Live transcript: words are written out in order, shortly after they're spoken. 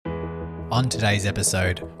On today's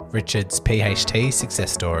episode, Richard's PHT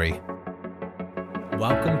success story.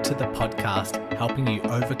 Welcome to the podcast helping you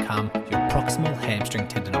overcome your proximal hamstring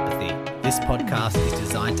tendinopathy. This podcast is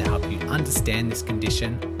designed to help you understand this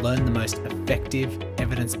condition, learn the most effective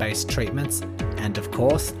evidence-based treatments, and of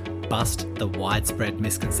course, bust the widespread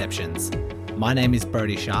misconceptions. My name is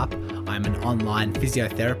Brodie Sharp. I'm an online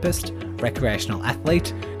physiotherapist, recreational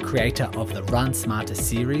athlete, creator of the Run Smarter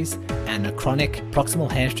series, and a chronic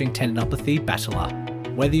proximal hamstring tendinopathy battler.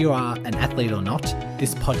 Whether you are an athlete or not,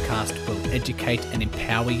 this podcast will educate and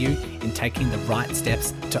empower you in taking the right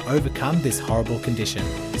steps to overcome this horrible condition.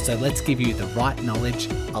 So let's give you the right knowledge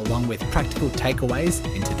along with practical takeaways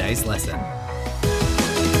in today's lesson.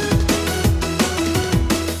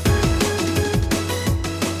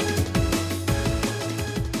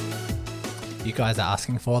 You guys are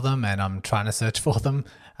asking for them and I'm trying to search for them.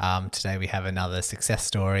 Today we have another success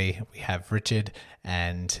story. We have Richard,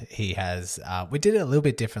 and he has, we did it a little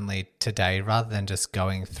bit differently today rather than just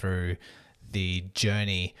going through the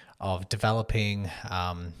journey of developing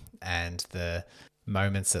and the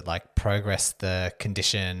moments that like progress the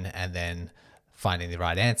condition and then finding the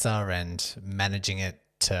right answer and managing it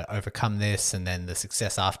to overcome this and then the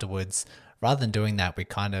success afterwards. Rather than doing that, we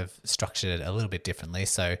kind of structured it a little bit differently.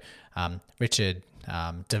 So Richard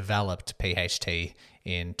developed PHT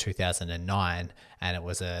in 2009, and it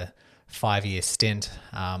was a 5-year stint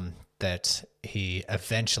that he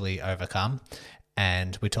eventually overcome.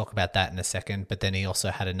 And we talk about that in a second. But then he also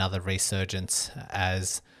had another resurgence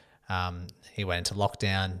as he went into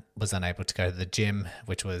lockdown, was unable to go to the gym,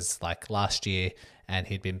 which was like last year, and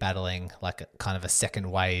he'd been battling like kind of a second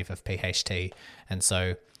wave of PHT. And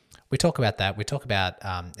so we talk about that. We talk about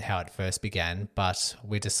how it first began, but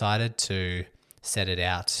we decided to set it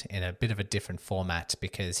out in a bit of a different format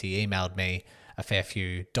because he emailed me a fair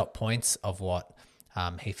few dot points of what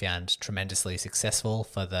he found tremendously successful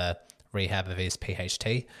for the rehab of his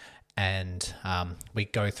PHT. And we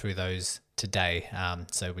go through those today.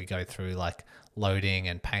 So we go through like loading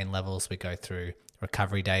and pain levels. We go through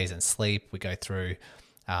recovery days and sleep. We go through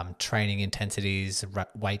training intensities,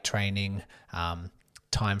 weight training,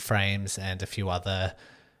 time frames, and a few other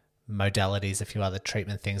modalities, a few other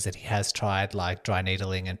treatment things that he has tried, like dry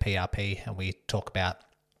needling and PRP. And we talk about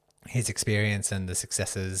his experience and the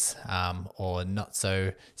successes or not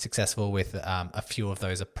so successful with a few of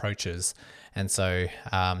those approaches. And so,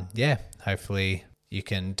 hopefully you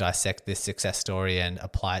can dissect this success story and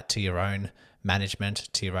apply it to your own management,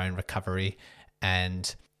 to your own recovery,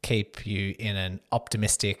 and keep you in an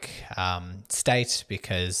optimistic state,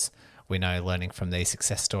 because we know learning from these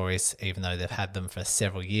success stories, even though they've had them for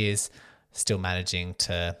several years, still managing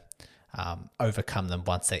to overcome them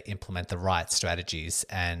once they implement the right strategies.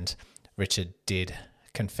 And Richard did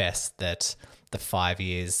confess that the 5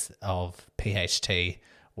 years of PHT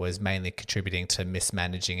was mainly contributing to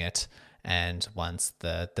mismanaging it. And once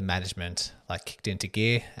the management like kicked into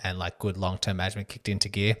gear and like good long-term management kicked into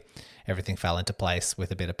gear, everything fell into place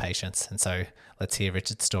with a bit of patience. And so let's hear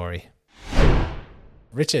Richard's story.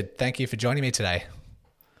 Richard, thank you for joining me today.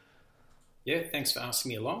 Yeah, thanks for asking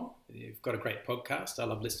me along. You've got a great podcast. I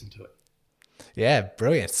love listening to it. Yeah,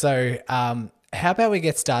 brilliant. So how about we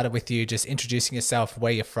get started with you just introducing yourself,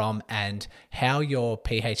 where you're from, and how your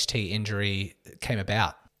PHT injury came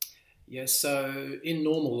about? Yeah, so in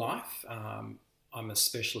normal life, I'm a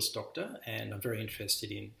specialist doctor and I'm very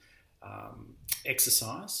interested in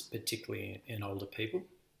exercise, particularly in older people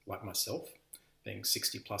like myself, being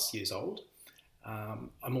 60 plus years old.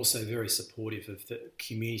 I'm also very supportive of the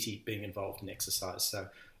community being involved in exercise. So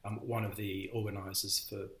I'm one of the organisers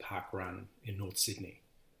for Park Run in North Sydney.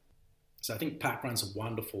 So I think Park Run's a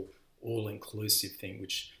wonderful, all-inclusive thing,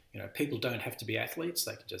 which, you know, people don't have to be athletes.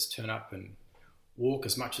 They can just turn up and walk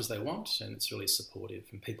as much as they want, and it's really supportive,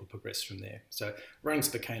 and people progress from there. So running's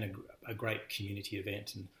became a great community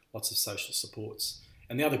event and lots of social supports.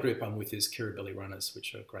 And the other group I'm with is Kirribilli Runners,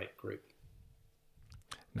 which are a great group.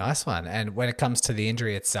 Nice one. And when it comes to the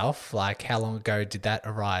injury itself, like how long ago did that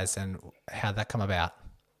arise and how did that come about?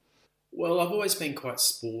 Well, I've always been quite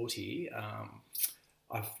sporty.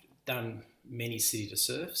 I've done many city to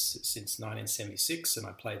surfs since 1976, and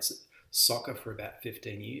I played soccer for about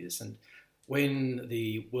 15 years. And when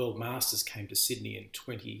the World Masters came to Sydney in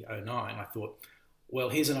 2009, I thought, well,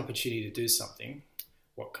 here's an opportunity to do something.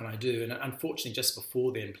 What can I do? And unfortunately, just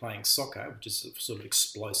before then, playing soccer, which is a sort of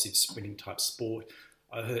explosive sprinting type sport,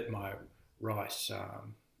 I hurt my right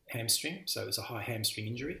hamstring, so it was a high hamstring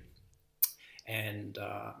injury. And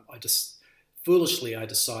I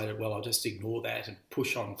decided, well, I'll just ignore that and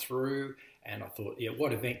push on through. And I thought, yeah,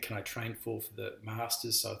 what event can I train for the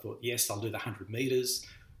Masters? So I thought, yes, I'll do the 100 metres,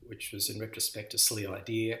 which was in retrospect a silly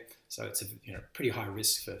idea. So it's a pretty high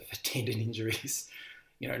risk for tendon injuries.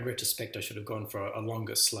 In retrospect, I should have gone for a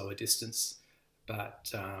longer, slower distance.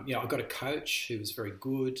 But I got a coach who was very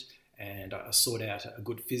good, and I sought out a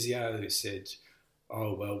good physio who said,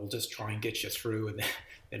 "Oh well, we'll just try and get you through, and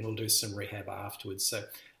then we'll do some rehab afterwards." So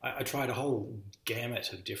I tried a whole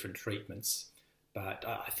gamut of different treatments. But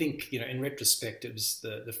I think, in retrospect, it was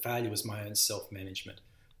the failure was my own self-management,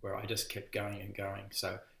 where I just kept going and going.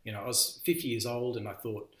 So, I was 50 years old and I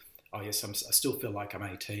thought, oh yes, I still feel like I'm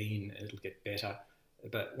 18 and it'll get better.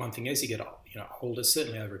 But one thing, as you get older,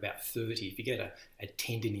 certainly over about 30, if you get a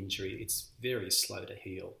tendon injury, it's very slow to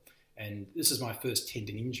heal. And this is my first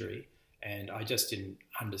tendon injury, and I just didn't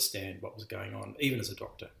understand what was going on, even as a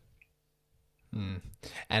doctor.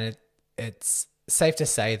 And it's safe to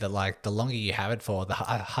say that, like, the longer you have it for, the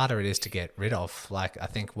harder it is to get rid of. Like, I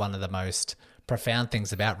think one of the most profound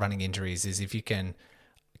things about running injuries is if you can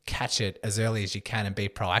catch it as early as you can and be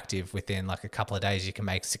proactive, within like a couple of days, you can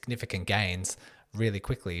make significant gains really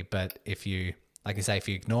quickly. But if you, like you say, if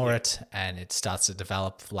you ignore it and it starts to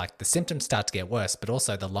develop, like, the symptoms start to get worse, but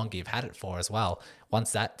also the longer you've had it for as well,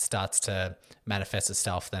 once that starts to manifest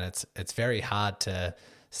itself, then it's very hard to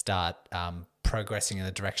start progressing in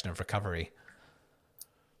the direction of recovery.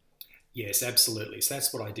 Yes, absolutely. So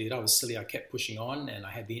that's what I did. I was silly. I kept pushing on, and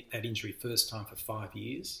I had that injury first time for 5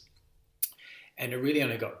 years. And it really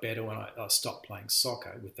only got better when I stopped playing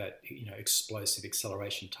soccer with that, explosive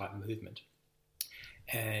acceleration type movement,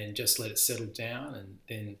 and just let it settle down. And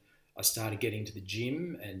then I started getting to the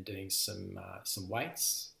gym and doing some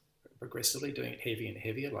weights progressively, doing it heavier and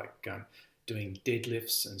heavier, like doing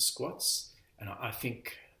deadlifts and squats. And I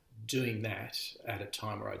think doing that at a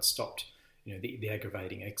time where I'd stopped, the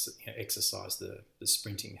aggravating exercise, the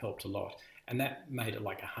sprinting, helped a lot. And that made it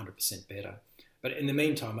like 100% better. But in the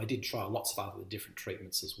meantime, I did try lots of other different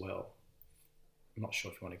treatments as well. I'm not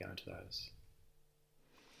sure if you want to go into those.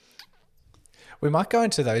 We might go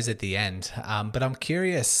into those at the end, but I'm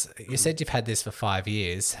curious. You said you've had this for 5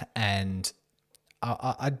 years, and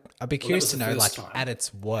I'd be curious to know, like, time, at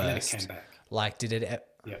its worst, and then it came back. Like, did it?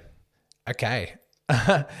 Yeah. Okay.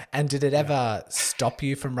 And did it ever stop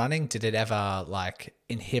you from running? Did it ever, like,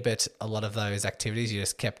 inhibit a lot of those activities? You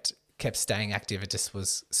just kept staying active. It just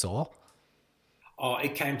was sore. Oh,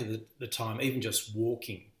 it came to the time, even just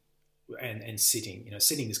walking and sitting.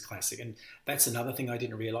 Sitting is classic, and that's another thing I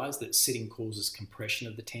didn't realise, that sitting causes compression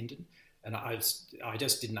of the tendon, and I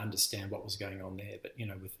just didn't understand what was going on there. But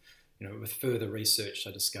with further research,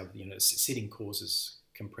 I discovered sitting causes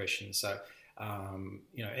compression. So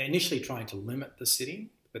initially trying to limit the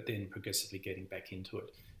sitting, but then progressively getting back into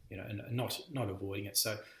it, and not avoiding it.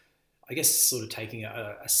 So I guess sort of taking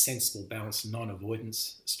a sensible, balanced,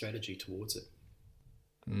 non-avoidance strategy towards it.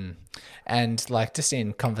 And, like, just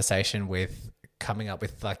in conversation with coming up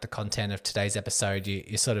with, like, the content of today's episode,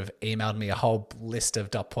 you sort of emailed me a whole list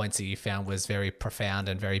of dot points that you found was very profound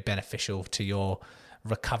and very beneficial to your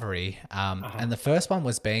recovery. And the first one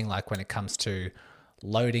was being, like, when it comes to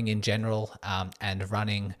loading in general, and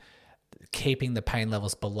running, keeping the pain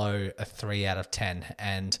levels below a 3 out of 10.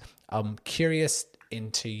 And I'm curious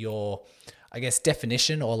into your, I guess,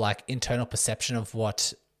 definition or, like, internal perception of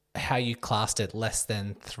how you classed it, less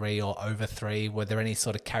than 3 or over 3. Were there any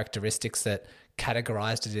sort of characteristics that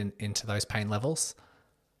categorized it into those pain levels?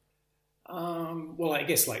 Well, I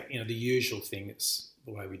guess, like, the usual thing, it's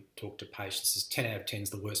the way we talk to patients, is 10 out of 10 is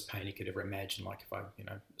the worst pain you could ever imagine. Like if I,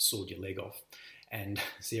 sawed your leg off, and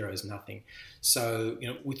 0 is nothing. So,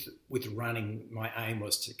 with running, my aim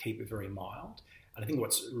was to keep it very mild. And I think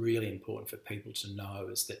what's really important for people to know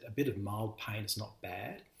is that a bit of mild pain is not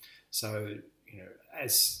bad. So,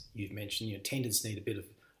 as you've mentioned, tendons need a bit of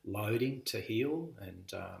loading to heal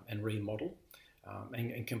and remodel,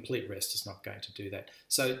 and complete rest is not going to do that.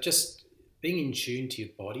 So just being in tune to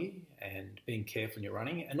your body and being careful when you're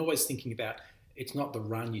running, and always thinking about, it's not the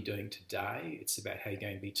run you're doing today, it's about how you're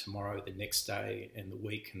going to be tomorrow, the next day, and the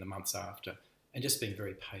week, and the months after, and just being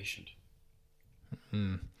very patient.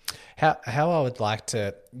 How I would like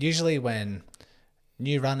to, usually when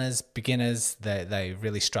new runners, beginners, they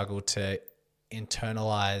really struggle to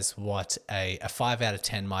internalize what a 5 out of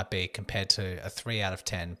 10 might be compared to a 3 out of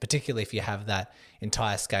 10, particularly if you have that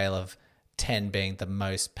entire scale of 10 being the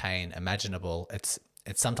most pain imaginable. It's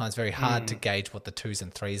sometimes very hard to gauge what the 2s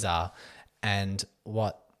and 3s are. And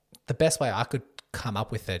what the best way I could come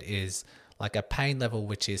up with it is like a pain level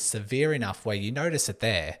which is severe enough where you notice it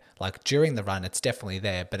there, like during the run, it's definitely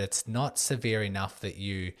there, but it's not severe enough that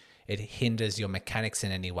it hinders your mechanics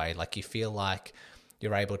in any way. Like you feel like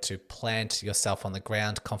you're able to plant yourself on the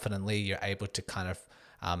ground confidently. You're able to kind of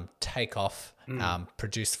take off,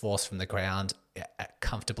 produce force from the ground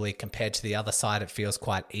comfortably. Compared to the other side, it feels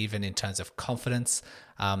quite even in terms of confidence.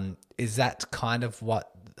 Is that kind of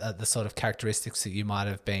what the sort of characteristics that you might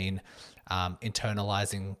have been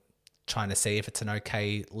internalizing, trying to see if it's an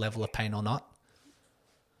okay level of pain or not?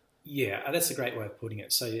 Yeah, that's a great way of putting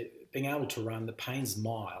it. So being able to run, the pain's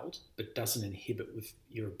mild, but doesn't inhibit with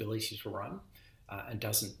your ability to run, and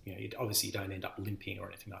doesn't, obviously you don't end up limping or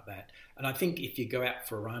anything like that. And I think if you go out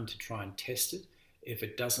for a run to try and test it, if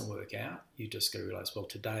it doesn't work out, you just got to realise, well,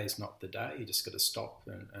 today is not the day. You just got to stop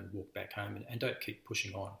and walk back home, and don't keep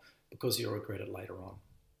pushing on, because you'll regret it later on.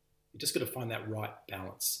 You just got to find that right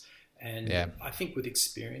balance. And yeah. I think with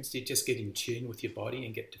experience, you just get in tune with your body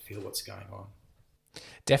and get to feel what's going on.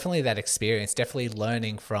 Definitely that experience, definitely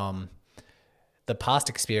learning from the past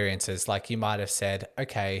experiences. Like you might have said,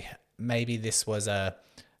 okay, maybe this was a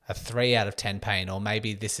 3 out of 10 pain, or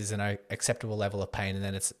maybe this is an acceptable level of pain. And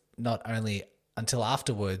then it's not only until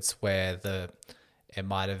afterwards where it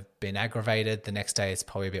might have been aggravated. The next day it's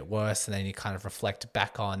probably a bit worse. And then you kind of reflect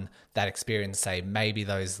back on that experience, say maybe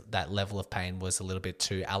that level of pain was a little bit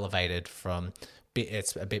too elevated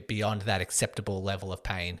it's a bit beyond that acceptable level of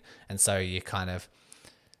pain. And so you kind of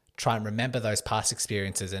try and remember those past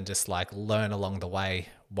experiences and just like learn along the way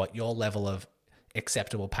what your level of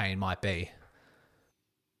acceptable pain might be.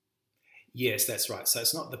 Yes, that's right. So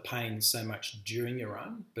it's not the pain so much during your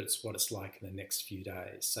run, but it's what it's like in the next few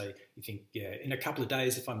days. So you think, in a couple of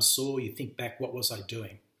days, if I'm sore, you think back, what was I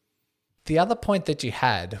doing? The other point that you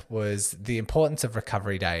had was the importance of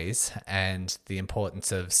recovery days and the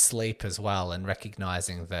importance of sleep as well, and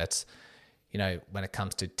recognizing that, when it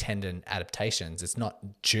comes to tendon adaptations, it's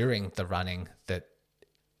not during the running that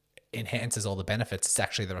enhances all the benefits. It's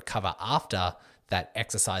actually the recover after that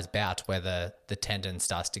exercise bout where the tendon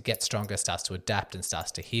starts to get stronger, starts to adapt, and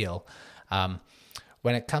starts to heal.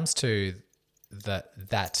 When it comes to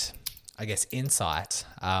that, I guess, insight,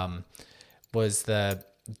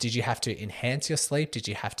 did you have to enhance your sleep? Did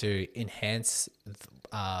you have to enhance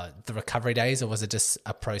the recovery days, or was it just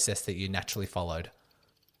a process that you naturally followed?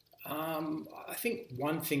 I think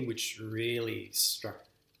one thing which really struck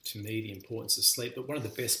to me the importance of sleep, but one of the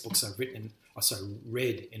best books I've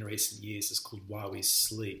read in recent years is called Why We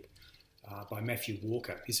Sleep, by Matthew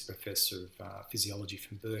Walker. He's a professor of physiology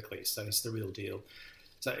from Berkeley, so he's the real deal.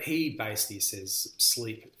 So he basically says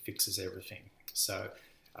sleep fixes everything. So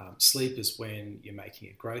sleep is when you're making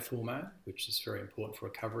a growth hormone, which is very important for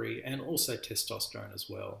recovery, and also testosterone as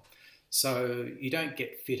well. So you don't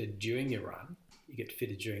get fitter during your run, you get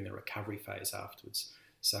fitter during the recovery phase afterwards.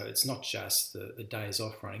 So it's not just the days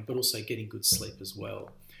off running, but also getting good sleep as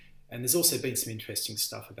well. And there's also been some interesting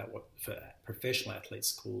stuff about what for professional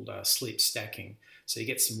athletes called sleep stacking. So you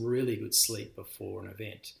get some really good sleep before an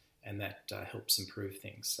event, and that helps improve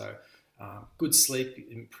things. So good sleep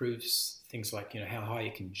improves things like how high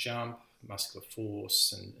you can jump, muscular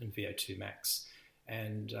force, and VO2 max.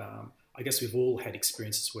 And I guess we've all had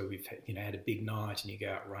experiences where we've had a big night and you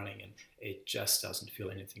go out running and it just doesn't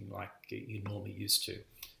feel anything like you normally used to.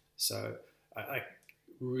 So I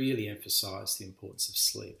really emphasise the importance of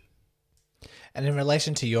sleep. And in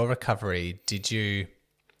relation to your recovery, did you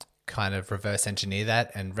kind of reverse engineer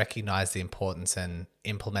that and recognize the importance and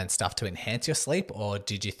implement stuff to enhance your sleep? Or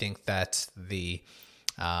did you think that the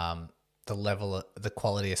level, the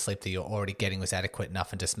quality of sleep that you're already getting was adequate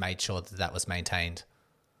enough and just made sure that was maintained?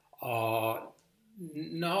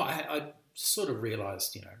 No, I sort of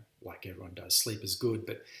realised, like everyone does, sleep is good,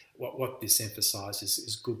 but what this emphasises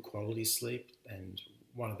is good quality sleep. And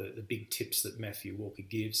one of the big tips that Matthew Walker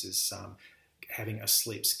gives is having a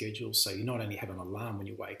sleep schedule. So you not only have an alarm when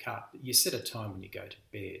you wake up, but you set a time when you go to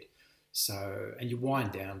bed. So, and you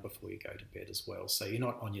wind down before you go to bed as well. So you're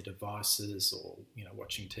not on your devices or,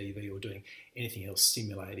 watching TV or doing anything else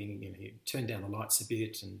stimulating. You turn down the lights a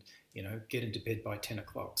bit and, get into bed by 10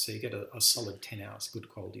 o'clock. So you get a solid 10 hours good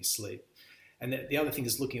quality sleep. And the other thing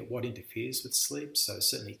is looking at what interferes with sleep. So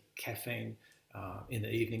certainly caffeine in the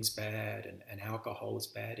evening's bad, and alcohol is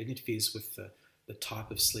bad. It interferes with the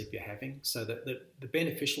type of sleep you're having. So the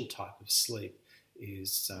beneficial type of sleep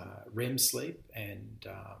is REM sleep and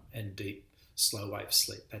deep slow wave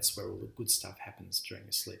sleep. That's where all the good stuff happens during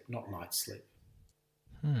your sleep, not light sleep.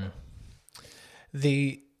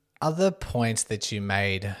 The other point that you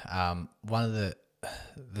made, one of the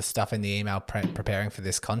stuff in the email preparing for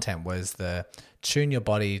this content was the tune your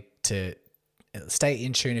body to stay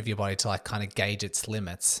in tune of your body to like kind of gauge its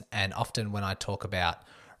limits. And often when I talk about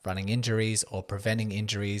running injuries or preventing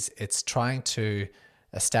injuries, it's trying to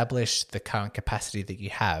establish the current capacity that you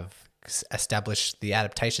have, establish the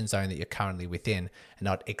adaptation zone that you're currently within, and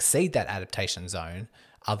not exceed that adaptation zone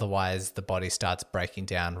Otherwise, the body starts breaking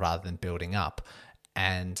down rather than building up.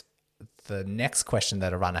 And the next question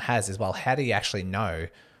that a runner has is, well, how do you actually know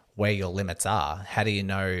where your limits are? How do you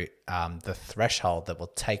know the threshold that will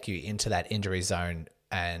take you into that injury zone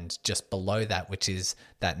and just below that, which is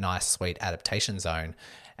that nice, sweet adaptation zone?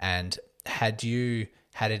 And had you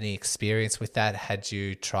had any experience with that? Had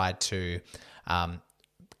you tried to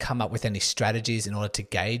come up with any strategies in order to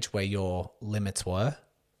gauge where your limits were?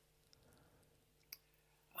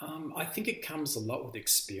 I think it comes a lot with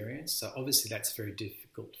experience. So obviously that's very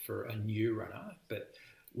difficult for a new runner, but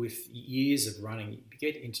with years of running, you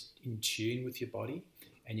get in tune with your body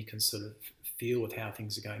and you can sort of feel with how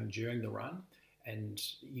things are going during the run, and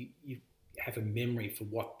you have a memory for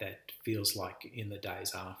what that feels like in the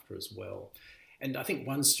days after as well. And I think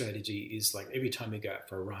one strategy is like every time you go out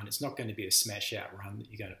for a run, it's not going to be a smash out run that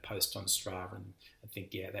you're going to post on Strava and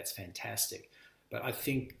think, yeah, that's fantastic. But I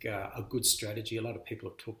think a good strategy, a lot of people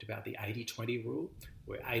have talked about the 80-20 rule,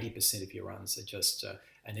 where 80% of your runs are just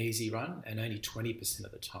an easy run and only 20%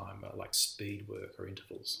 of the time are like speed work or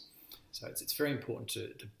intervals. So it's very important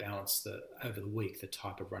to balance over the week the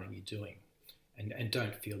type of running you're doing, and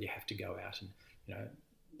don't feel you have to go out and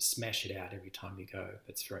smash it out every time you go.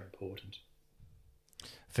 That's very important.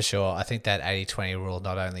 For sure. I think that 80-20 rule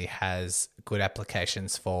not only has good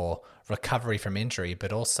applications for recovery from injury,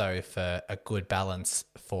 but also for a good balance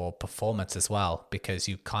for performance as well, because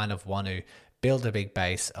you kind of want to build a big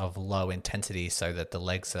base of low intensity so that the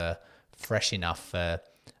legs are fresh enough for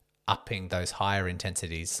upping those higher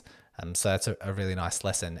intensities. So that's a really nice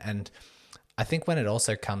lesson. And I think when it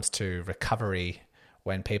also comes to recovery,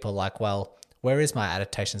 when people are like, well, where is my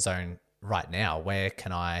adaptation zone right now?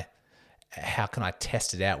 How can I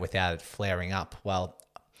test it out without it flaring up? Well,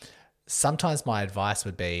 sometimes my advice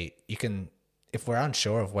would be if we're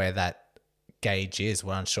unsure of where that gauge is,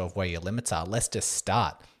 we're unsure of where your limits are, let's just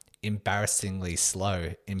start embarrassingly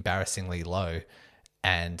slow, embarrassingly low,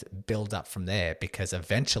 and build up from there, because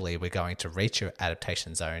eventually we're going to reach your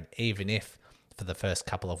adaptation zone. Even if for the first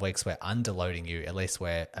couple of weeks we're underloading you, at least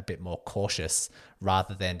we're a bit more cautious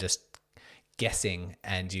rather than just guessing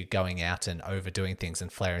and you going out and overdoing things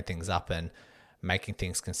and flaring things up and making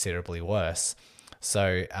things considerably worse.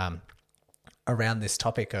 So around this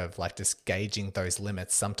topic of like just gauging those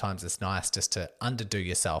limits, sometimes it's nice just to underdo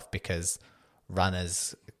yourself, because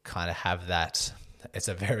runners kind of have that. It's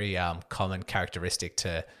a very common characteristic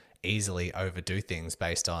to easily overdo things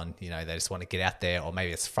based on, they just want to get out there, or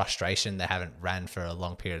maybe it's frustration. They haven't ran for a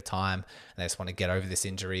long period of time and they just want to get over this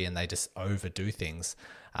injury and they just overdo things.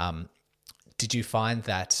 Did you find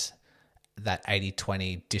that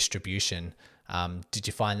 80-20 distribution, did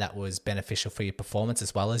you find that was beneficial for your performance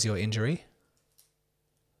as well as your injury?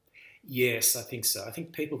 Yes, I think so. I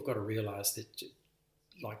think people have got to realise that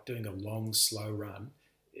like doing a long, slow run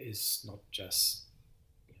is not just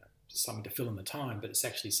something to fill in the time, but it's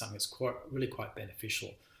actually something that's really quite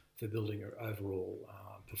beneficial for building your overall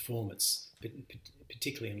performance,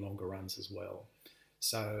 particularly in longer runs as well.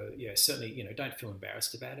 So yeah, certainly, don't feel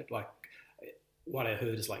embarrassed about it. Like what I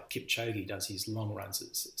heard is like Kipchoge does his long runs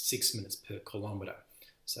at 6 minutes per kilometre.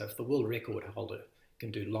 So if the world record holder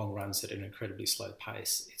can do long runs at an incredibly slow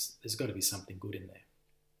pace, there's got to be something good in there.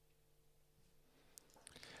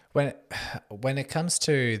 When it comes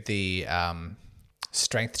to the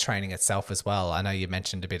strength training itself as well, I know you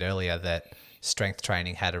mentioned a bit earlier that strength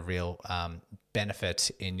training had a real benefit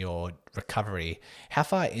in your recovery. How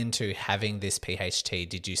far into having this PHT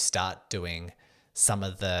did you start doing some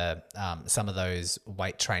of those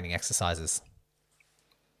weight training exercises?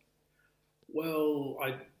 Well,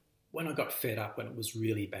 when I got fed up, when it was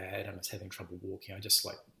really bad and I was having trouble walking, I just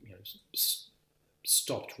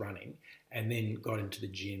stopped running and then got into the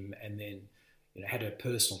gym, and then had a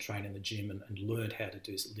personal trainer in the gym and learned how to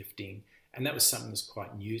do lifting, and that was something that's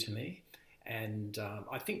quite new to me. And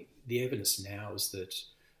I think the evidence now is that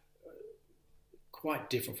quite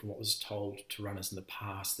different from what was told to runners in the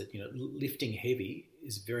past, that lifting heavy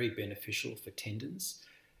is very beneficial for tendons.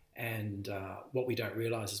 And what we don't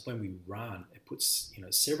realise is when we run, it puts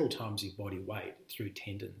several times your body weight through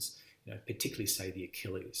tendons, particularly say the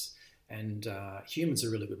Achilles. And humans are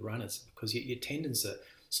really good runners because your tendons are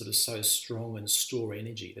sort of so strong and store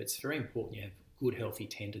energy that it's very important you have good healthy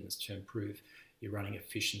tendons to improve your running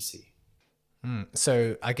efficiency.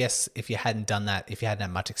 So I guess if you hadn't done that, if you hadn't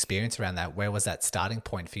had much experience around that, where was that starting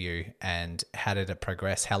point for you and how did it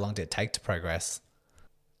progress? How long did it take to progress?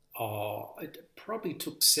 It probably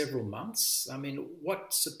took several months. I mean,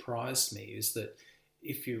 what surprised me is that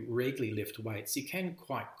if you regularly lift weights, you can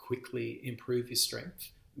quite quickly improve your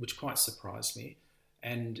strength, which quite surprised me.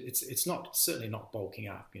 And it's not certainly not bulking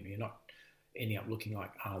up. You're not ending up looking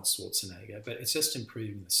like Arnold Schwarzenegger, but it's just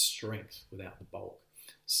improving the strength without the bulk.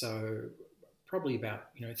 So probably about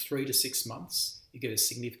 3 to 6 months, you get a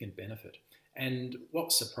significant benefit. And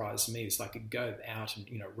what surprised me is I could go out and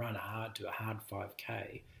run hard, do a hard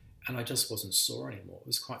 5K, and I just wasn't sore anymore. It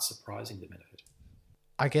was quite surprising, the benefit.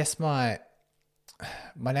 I guess my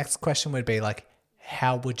next question would be like,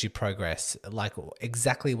 how would you progress? Like,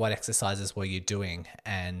 exactly what exercises were you doing?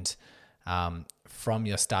 And from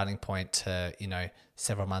your starting point to,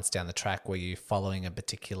 several months down the track, were you following a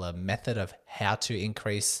particular method of how to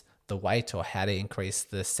increase the weight or how to increase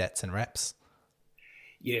the sets and reps?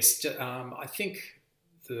 Yes, I think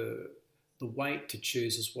the weight to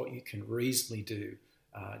choose is what you can reasonably do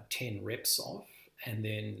 10 reps of, and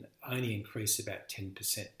then only increase about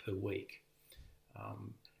 10% per week.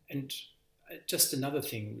 And just another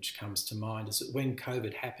thing which comes to mind is that when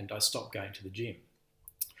COVID happened, I stopped going to the gym,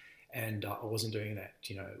 and I wasn't doing that,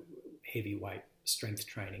 heavy weight strength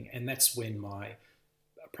training, and that's when my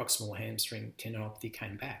proximal hamstring tendinopathy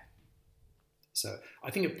came back. So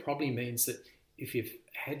I think it probably means that if you've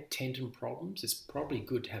had tendon problems, it's probably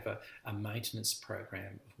good to have a maintenance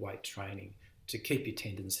program of weight training to keep your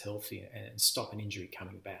tendons healthy and stop an injury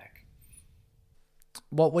coming back.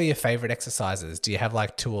 What were your favorite exercises? Do you have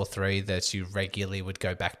like 2 or 3 that you regularly would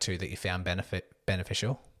go back to that you found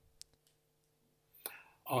beneficial?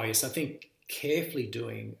 Oh yes, I think carefully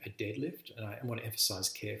doing a deadlift, and I want to emphasize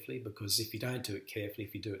carefully, because if you don't do it carefully,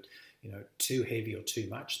 if you do it too heavy or too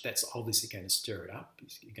much, that's obviously going to stir it up.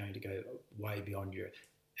 You're going to go way beyond your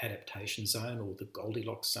adaptation zone or the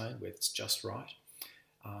Goldilocks zone where it's just right.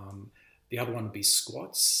 The other one would be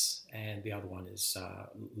squats, and the other one is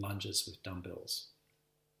lunges with dumbbells.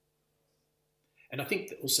 And I think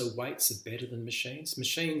that also weights are better than machines.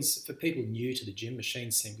 Machines, for people new to the gym,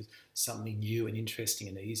 machines seem something new and interesting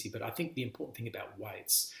and easy. But I think the important thing about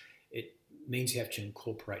weights, it means you have to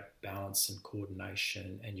incorporate balance and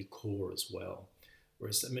coordination and your core as well.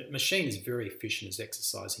 Whereas a machine is very efficient as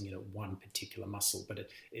exercising one particular muscle, but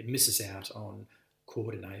it misses out on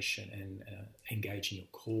coordination and engaging your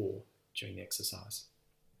core during the exercise.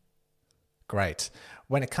 Great.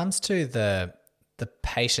 When it comes to the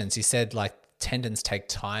patients, you said like tendons take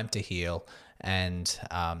time to heal, and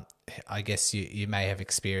I guess you may have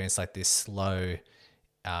experienced like this slow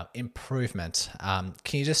improvement.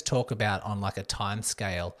 Can you just talk about on like a time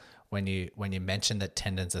scale when you mentioned that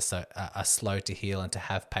tendons are slow to heal and to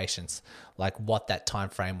have patience, like what that time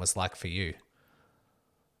frame was like for you?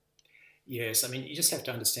 Yes, I mean, you just have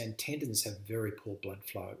to understand tendons have very poor blood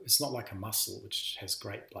flow. It's not like a muscle, which has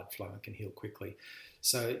great blood flow and can heal quickly.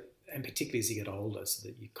 So, and particularly as you get older, so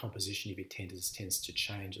that your composition of your tendons tends to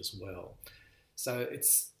change as well. So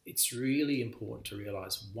it's really important to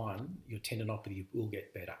realise, one, your tendinopathy will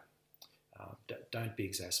get better. Don't be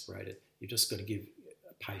exasperated. You've just got to give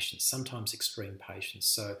patience, sometimes extreme patience.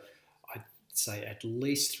 So I'd say at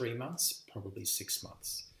least 3 months, probably 6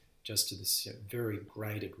 months, just to this very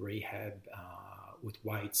graded rehab with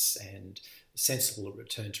weights and sensible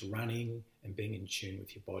return to running and being in tune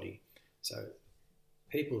with your body. So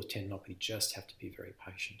people with tendinopathy just have to be very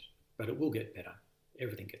patient, but it will get better.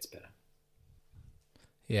 Everything gets better.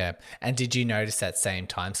 Yeah. And did you notice that same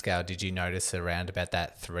time scale? Did you notice around about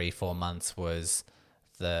that 3-4 months was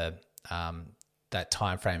the that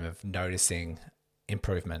time frame of noticing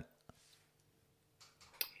improvement?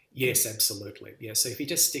 Yes, absolutely. Yeah. So if you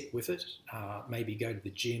just stick with it, maybe go to the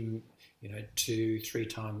gym, 2-3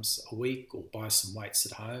 times a week, or buy some weights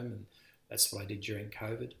at home, and that's what I did during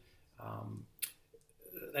COVID.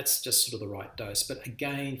 That's just sort of the right dose. But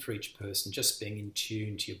again, for each person, just being in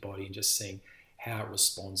tune to your body and just seeing how it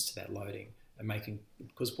responds to that loading, and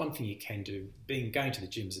because one thing you can do, going to the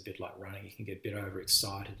gym is a bit like running. You can get a bit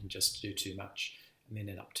overexcited and just do too much and then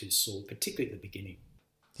end up too sore, particularly at the beginning.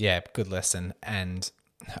 Yeah, good lesson. And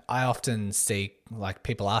I often see, like,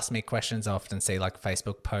 people ask me questions. I often see like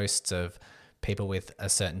Facebook posts of people with a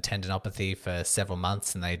certain tendinopathy for several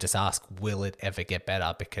months, and they just ask, will it ever get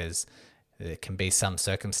better? Because there can be some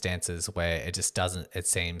circumstances where it just doesn't, it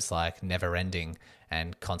seems like never ending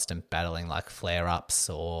and constant battling, like flare ups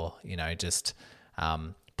or, just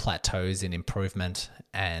plateaus in improvement.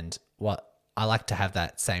 And what I like to have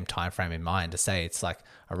that same time frame in mind to say it's like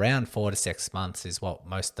around 4 to 6 months is what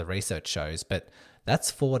most of the research shows, but that's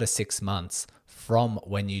 4 to 6 months from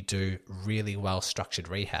when you do really well structured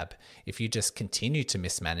rehab. If you just continue to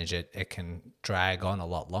mismanage it, it can drag on a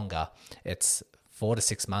lot longer. It's 4 to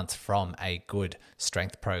 6 months from a good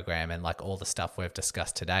strength program, and like all the stuff we've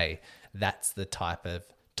discussed today, that's the type of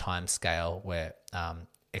time scale we're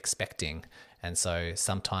expecting. And so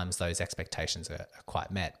sometimes those expectations are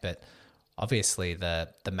quite met, but obviously the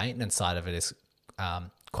maintenance side of it is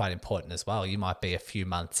quite important as well. You might be a few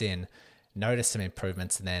months in, notice some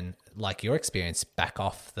improvements, and then, like your experience, back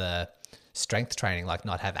off the strength training, like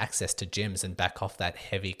not have access to gyms and back off that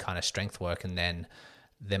heavy kind of strength work, and then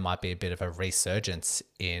there might be a bit of a resurgence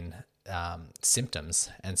in symptoms.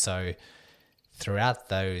 And so throughout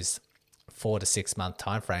those 4 to 6 month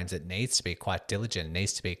timeframes, it needs to be quite diligent, it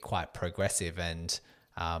needs to be quite progressive, and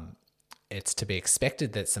it's to be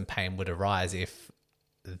expected that some pain would arise if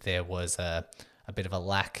there was a bit of a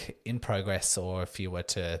lack in progress, or if you were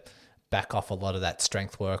to back off a lot of that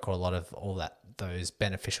strength work or a lot of those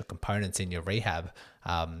beneficial components in your rehab.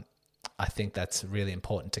 I think that's really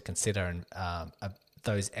important to consider, and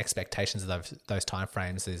those expectations of those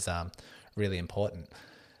timeframes is really important.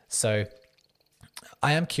 So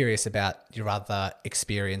I am curious about your other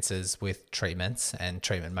experiences with treatments and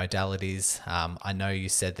treatment modalities. I know you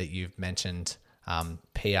said that you've mentioned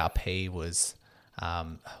PRP was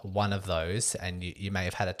one of those, and you may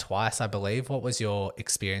have had it twice, I believe. What was your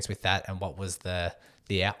experience with that, and what was the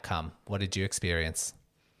outcome? What did you experience?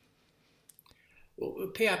 Well,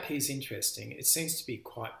 PRP is interesting. It seems to be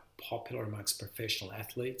quite popular amongst professional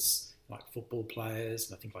athletes, like football players,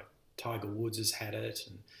 and I think like Tiger Woods has had it,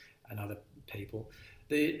 and other people.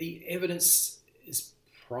 The evidence is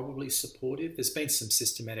probably supportive. There's been some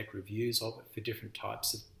systematic reviews of it for different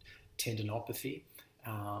types of tendinopathy.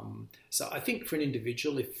 So I think for an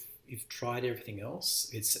individual, if you've tried everything else,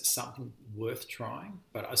 it's something worth trying,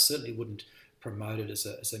 but I certainly wouldn't promote it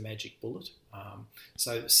as a magic bullet.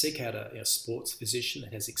 So seek out a sports physician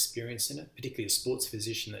that has experience in it, particularly a sports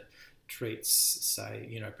physician that treats,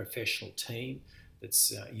 say, a professional team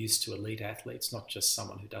that's used to elite athletes, not just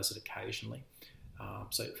someone who does it occasionally.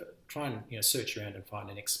 So try and search around and find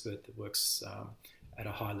an expert that works at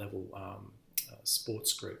a high level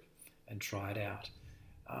sports group and try it out.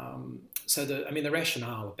 So the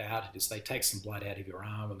rationale about it is they take some blood out of your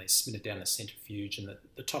arm and they spin it down a centrifuge, and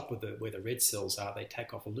the top of where the red cells are, they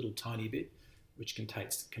take off a little tiny bit, which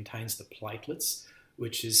contains the platelets,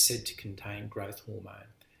 which is said to contain growth hormone.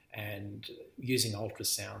 And using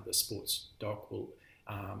ultrasound, the sports doc will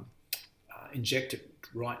inject it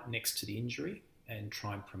right next to the injury and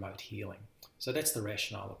try and promote healing. So that's the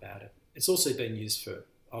rationale about it. It's also been used for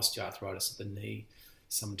osteoarthritis of the knee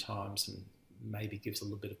sometimes, and maybe gives a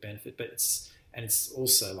little bit of benefit, but it's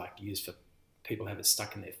also like used for people who have it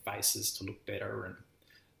stuck in their faces to look better. And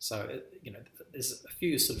so, there's a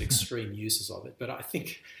few sort of extreme uses of it, but I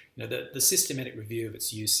think, the systematic review of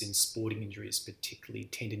its use in sporting injuries, particularly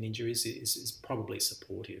tendon injuries, is probably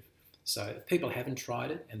supportive. So if people haven't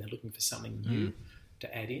tried it and they're looking for something new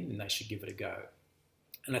to add in, then they should give it a go.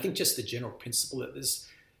 And I think just the general principle that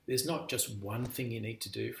there's not just one thing you need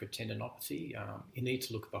to do for tendinopathy. You need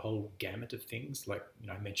to look at the whole gamut of things, like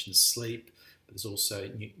I mentioned sleep, but there's also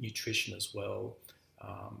nutrition as well.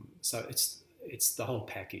 So it's the whole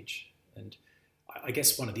package. And I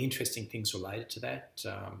guess one of the interesting things related to that,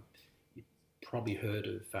 you probably heard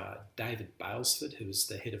of David Balesford, who was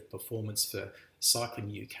the head of performance for Cycling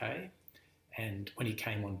UK. And when he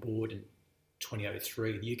came on board in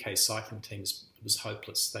 2003, the UK cycling team was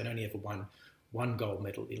hopeless. They'd only ever won one gold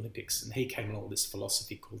medal at the Olympics, and he came along with this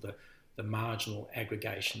philosophy called the marginal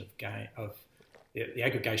aggregation of the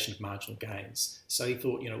aggregation of marginal gains. So he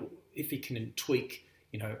thought, if he can tweak,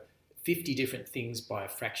 50 different things by a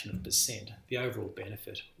fraction of a percent, the overall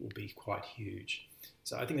benefit will be quite huge.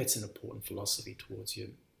 So I think that's an important philosophy towards your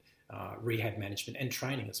rehab management and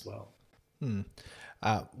training as well.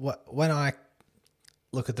 When I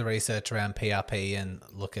look at the research around PRP and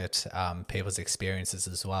look at people's experiences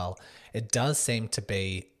as well, it does seem to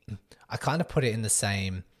be, I kind of put it in the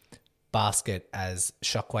same basket as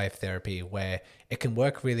shockwave therapy, where it can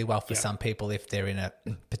work really well for some people if they're in a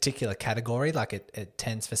particular category. Like it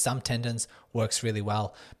tends, for some tendons, works really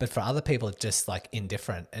well, but for other people, it's just like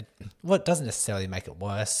indifferent. It doesn't necessarily make it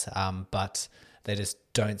worse, but they just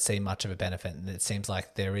don't see much of a benefit. And it seems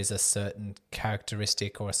like there is a certain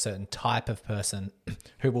characteristic or a certain type of person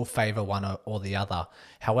who will favor one or the other.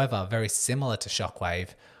 However, very similar to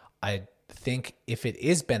shockwave, I think if it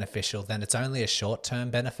is beneficial, then it's only a short-term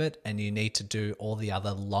benefit, and you need to do all the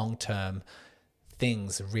other long-term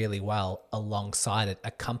things really well alongside it,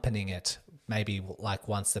 accompanying it, maybe like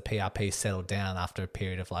once the PRP settled down after a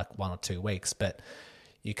period of like 1 or 2 weeks. But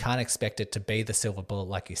you can't expect it to be the silver bullet,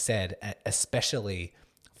 like you said, especially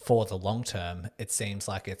for the long term. It seems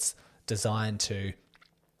like it's designed to,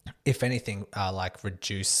 if anything, like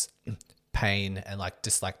reduce pain and like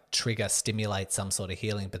just like stimulate some sort of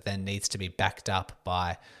healing, but then needs to be backed up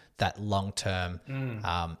by that long-term,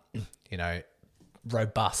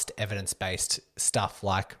 robust evidence-based stuff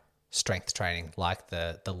like strength training, like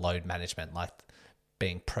the load management, like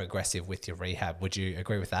being progressive with your rehab. Would you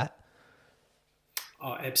agree with that?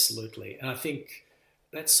 Oh, absolutely. And I think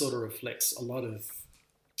that sort of reflects a lot of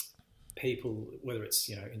people, whether it's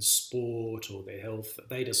in sport or their health,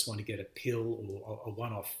 they just want to get a pill or a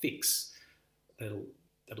one-off fix that'll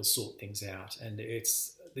that'll sort things out. And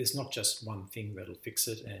there's not just one thing that'll fix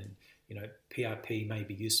it. And PRP may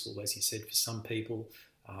be useful, as you said, for some people.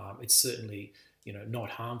 It's certainly not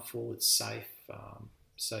harmful. It's safe.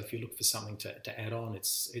 So if you look for something to add on,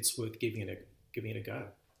 it's worth giving it a go.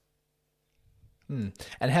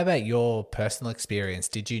 And how about your personal experience?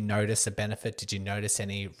 Did you notice a benefit? Did you notice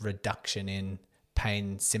any reduction in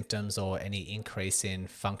pain symptoms or any increase in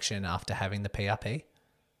function after having the PRP?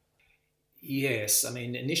 Yes, I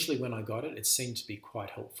mean, initially when I got it, it seemed to be quite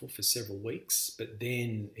helpful for several weeks, but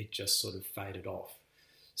then it just sort of faded off.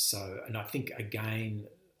 So, and I think again,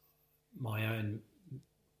 my own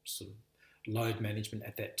sort of load management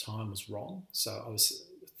at that time was wrong. So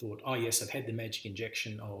thought, oh yes, I've had the magic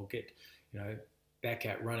injection. I'll get, back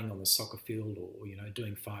out running on the soccer field or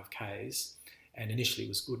doing 5Ks. And initially it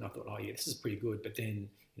was good, and I thought, oh yeah, this is pretty good. But then,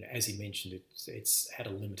 as he mentioned, it's had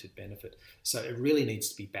a limited benefit. So it really needs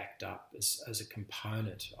to be backed up as a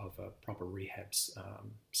component of a proper rehab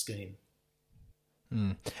scheme.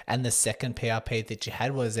 And the second PRP that you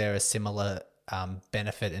had, was there a similar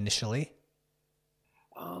benefit initially?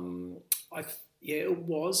 Yeah, it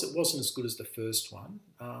was. It wasn't as good as the first one.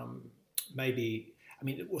 Maybe. I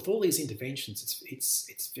mean, with all these interventions,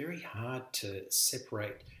 it's very hard to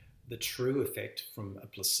separate the true effect from a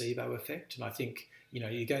placebo effect. And I think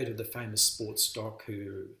you go to the famous sports doc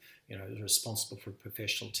who is responsible for a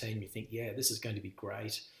professional team. You think, yeah, this is going to be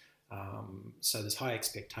great. So there's high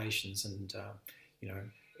expectations, and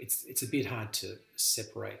it's a bit hard to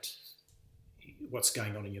separate what's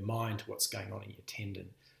going on in your mind to what's going on in your tendon.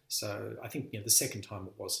 So I think the second time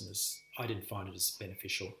I didn't find it as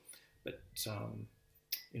beneficial, but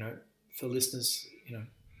for listeners,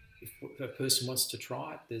 if a person wants to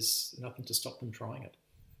try it, there's nothing to stop them trying it.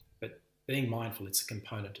 But being mindful, it's a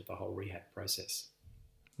component of the whole rehab process.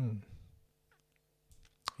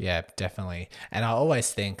 Yeah, definitely. And I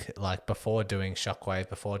always think, like, before doing shockwave,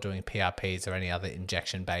 before doing PRPs or any other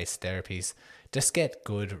injection-based therapies, just get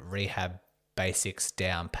good rehab basics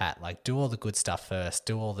down pat. Like, do all the good stuff first.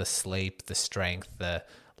 Do all the sleep, the strength, the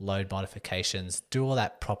load modifications. Do all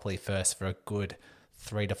that properly first for a good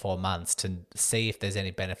 3 to 4 months to see if there's any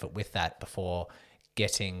benefit with that before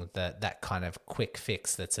getting that kind of quick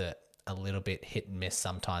fix that's a little bit hit and miss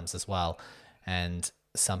sometimes as well. And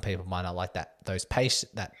some people might not like that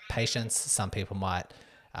patience. Some people might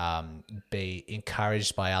be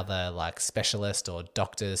encouraged by other like specialists or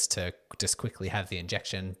doctors to just quickly have the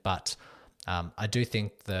injection. But I do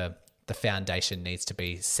think the foundation needs to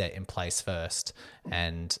be set in place first.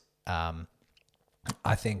 And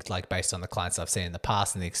I think, like, based on the clients I've seen in the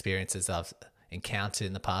past and the experiences I've encountered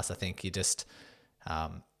in the past, I think you just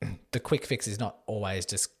the quick fix is not always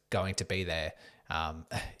just going to be there.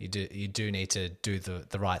 You do need to do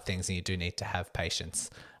the right things, and you do need to have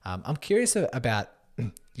patience. I'm curious about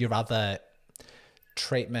your other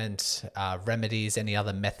treatment remedies, any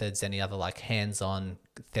other methods, any other like hands-on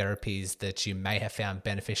therapies that you may have found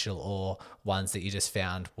beneficial, or ones that you just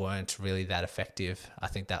found weren't really that effective. I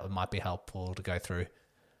think that might be helpful to go through.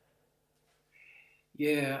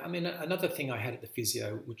 Yeah, I mean, another thing I had at the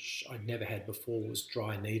physio, which I'd never had before, was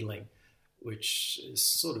dry needling, which is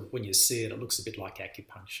sort of, when you see it, it looks a bit like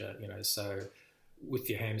acupuncture, so with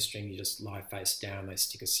your hamstring, you just lie face down, they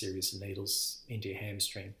stick a series of needles into your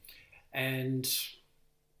hamstring. And,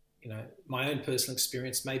 my own personal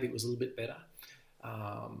experience, maybe it was a little bit better.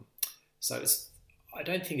 So I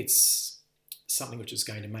don't think it's something which is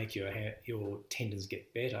going to make your tendons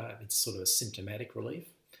get better. It's sort of a symptomatic relief.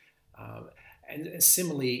 And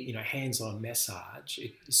similarly, hands-on massage,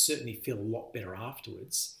 it certainly feel a lot better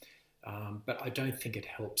afterwards. But I don't think it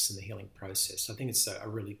helps in the healing process. I think it's a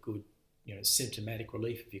really good, symptomatic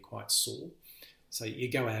relief if you're quite sore. So you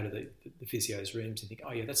go out of the physio's rooms and think,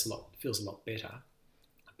 oh yeah, feels a lot better.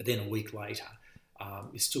 But then a week later,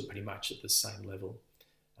 you're still pretty much at the same level.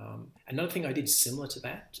 Another thing I did similar to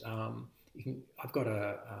that, I've got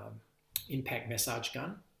a impact massage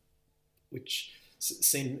gun, which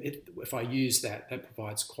if I use that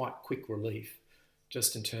provides quite quick relief,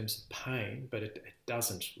 just in terms of pain, but it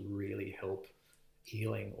doesn't really help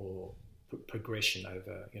healing or progression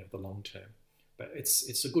over the long term. But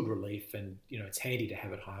it's a good relief, and it's handy to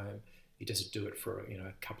have at home. You just do it for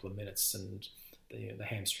a couple of minutes, and the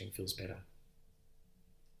hamstring feels better.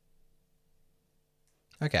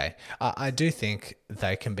 Okay, I do think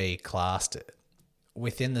they can be classed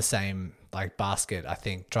within the same like basket, I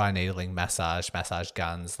think dry needling, massage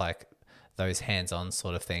guns, like those hands-on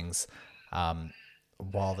sort of things,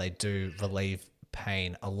 while they do relieve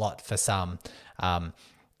pain a lot for some,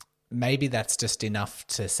 maybe that's just enough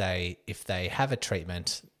to say if they have a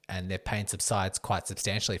treatment and their pain subsides quite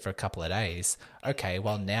substantially for a couple of days, okay,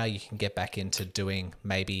 well, now you can get back into doing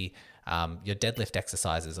maybe your deadlift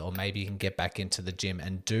exercises, or maybe you can get back into the gym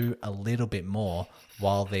and do a little bit more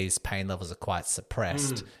while these pain levels are quite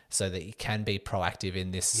suppressed, so that you can be proactive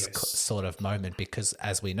in this sort of moment. Because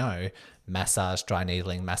as we know, massage, dry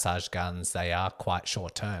needling, massage guns, they are quite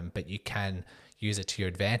short term, but you can use it to your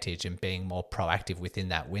advantage in being more proactive within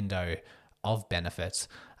that window of benefits,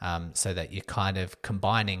 so that you're kind of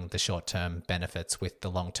combining the short-term benefits with the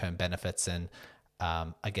long-term benefits, and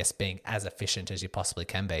I guess being as efficient as you possibly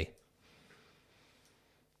can be.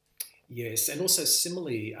 Yes, and also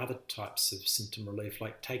similarly, other types of symptom relief,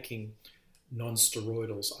 like taking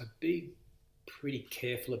non-steroidals, I'd be pretty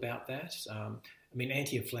careful about that. I mean,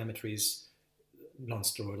 anti-inflammatories,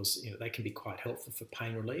 non-steroidals, they can be quite helpful for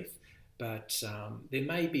pain relief, but there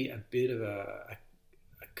may be a bit of a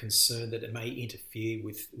concern that it may interfere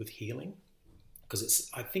with healing,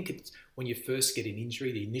 because I think it's when you first get an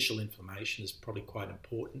injury, the initial inflammation is probably quite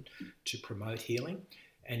important to promote healing.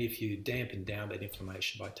 And if you dampen down that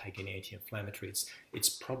inflammation by taking anti-inflammatories, it's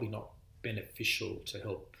probably not beneficial to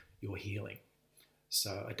help your healing.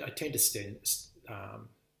 So I tend to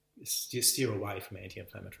steer away from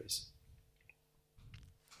anti-inflammatories.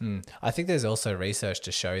 I think there's also research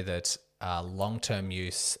to show that long-term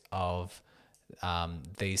use of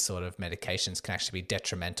these sort of medications can actually be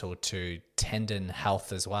detrimental to tendon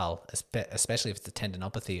health as well, especially if it's a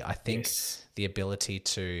tendinopathy. I think the ability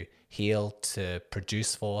to heal, to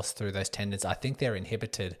produce force through those tendons, I think they're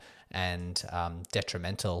inhibited and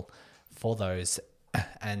detrimental for those.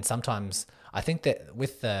 And sometimes I think that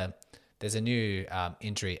there's a new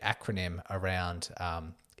injury acronym around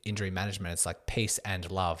injury management. It's like peace and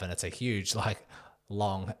love, and it's a huge, like,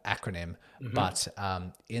 long acronym. But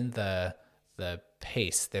in the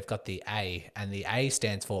piece, they've got the A, and the A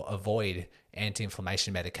stands for avoid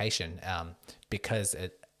anti-inflammation medication, because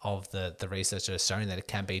of the research that has shown that it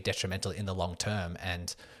can be detrimental in the long term.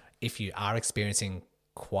 And if you are experiencing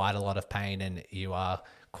quite a lot of pain and you are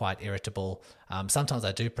quite irritable, sometimes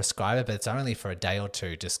I do prescribe it, but it's only for a day or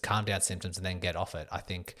two. Just calm down symptoms and then get off it. I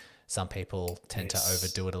think some people tend to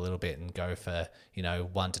overdo it a little bit and go for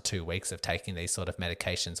 1 to 2 weeks of taking these sort of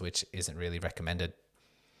medications, which isn't really recommended.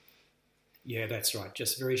 Yeah, that's right.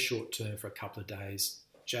 Just very short term for a couple of days,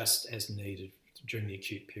 just as needed during the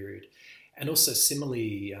acute period. And also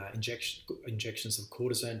similarly, injections of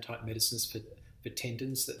cortisone type medicines for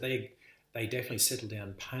tendons, that they definitely settle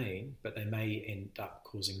down pain, but they may end up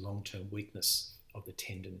causing long-term weakness of the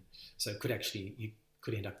tendon. So you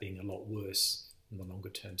could end up being a lot worse in the longer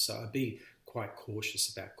term. So I'd be quite cautious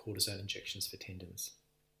about cortisone injections for tendons.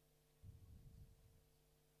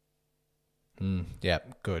 Yeah,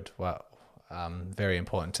 good. Well, very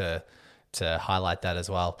important to highlight that as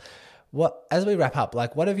well. As we wrap up,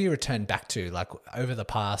 like, what have you returned back to, like, over the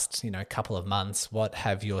past, couple of months? What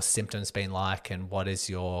have your symptoms been like, and what is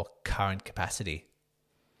your current capacity?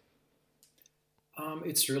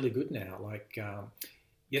 It's really good now. Like,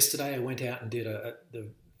 yesterday I went out and did the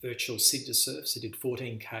virtual City to Surf. I did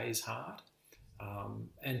 14 Ks hard,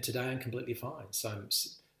 and today I'm completely fine. So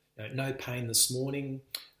no pain this morning.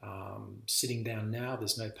 Sitting down now,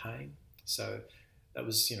 there's no pain. So that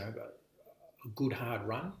was, a good hard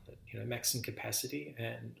run, maximum capacity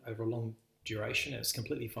and over a long duration, and it's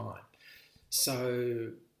completely fine.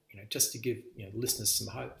 So, just to give listeners some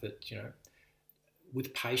hope that,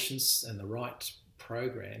 with patience and the right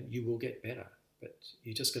program, you will get better. But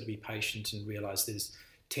you just got to be patient and realise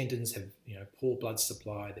tendons have poor blood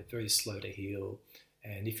supply. They're very slow to heal,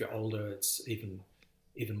 and if you're older, it's even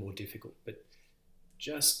more difficult. But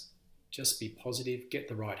just be positive, get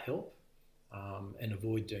the right help. And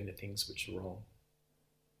avoid doing the things which are wrong.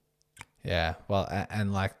 Yeah, well,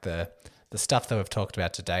 and like the stuff that we've talked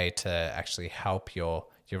about today to actually help your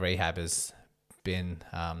rehab has been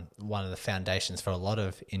one of the foundations for a lot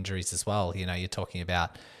of injuries as well. You're talking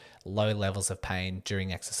about low levels of pain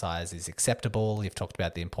during exercise is acceptable. You've talked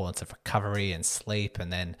about the importance of recovery and sleep,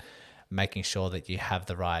 and then making sure that you have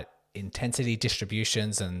the right intensity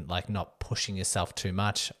distributions and like not pushing yourself too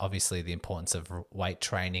much. Obviously the importance of weight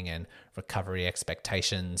training and recovery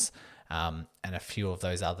expectations, and a few of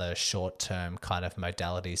those other short-term kind of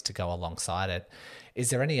modalities to go alongside it.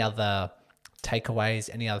 Is there any other takeaways,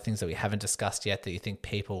 any other things that we haven't discussed yet that you think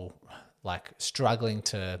people like struggling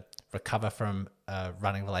to recover from a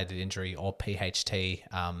running related injury or PHT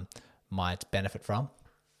might benefit from?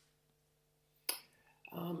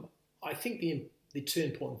 I think the two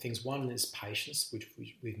important things, one is patience, which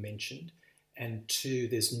we've mentioned, and two,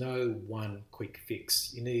 there's no one quick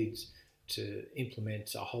fix. You need to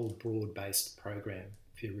implement a whole broad-based program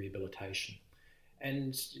for your rehabilitation.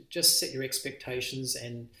 And just set your expectations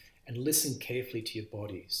and listen carefully to your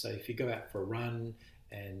body. So if you go out for a run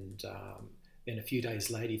and then a few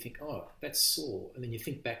days later you think, oh, that's sore, and then you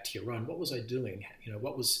think back to your run, what was I doing?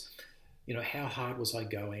 How hard was I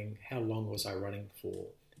going? How long was I running for?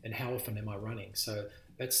 And how often am I running? So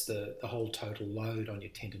that's the whole total load on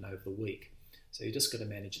your tendon over the week. So you just got to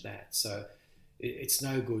manage that. So it's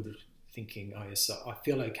no good thinking, oh yes, I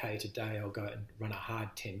feel okay today, I'll go and run a hard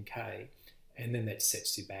 10K, and then that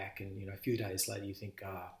sets you back, and a few days later you think,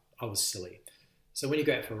 I was silly. So when you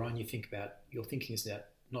go out for a run, your thinking is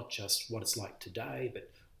not just what it's like today,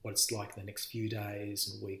 but what it's like in the next few days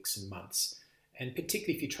and weeks and months. And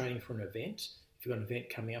particularly if you're training for an event, if you've got an event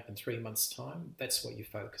coming up in 3 months' time, that's what your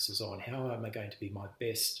focus is on. How am I going to be my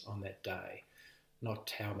best on that day?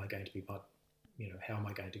 Not how am I going to be how am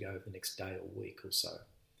I going to go over the next day or week or so.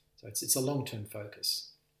 So it's a long-term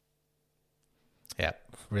focus. Yeah,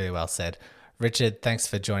 really well said. Richard, thanks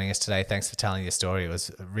for joining us today. Thanks for telling your story. It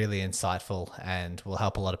was really insightful and will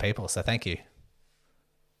help a lot of people. So thank you.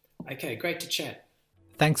 Okay, great to chat.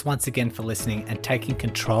 Thanks once again for listening and taking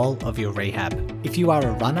control of your rehab. If you are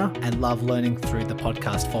a runner and love learning through the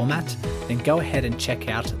podcast format, then go ahead and check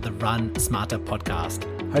out the Run Smarter podcast,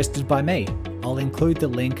 hosted by me. I'll include the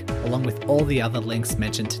link along with all the other links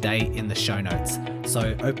mentioned today in the show notes.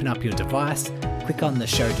 So open up your device, click on the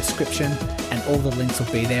show description, and all the links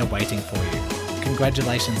will be there waiting for you.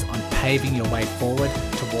 Congratulations on paving your way forward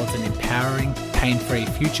towards an empowering, pain-free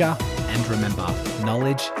future. And remember,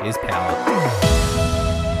 knowledge is power.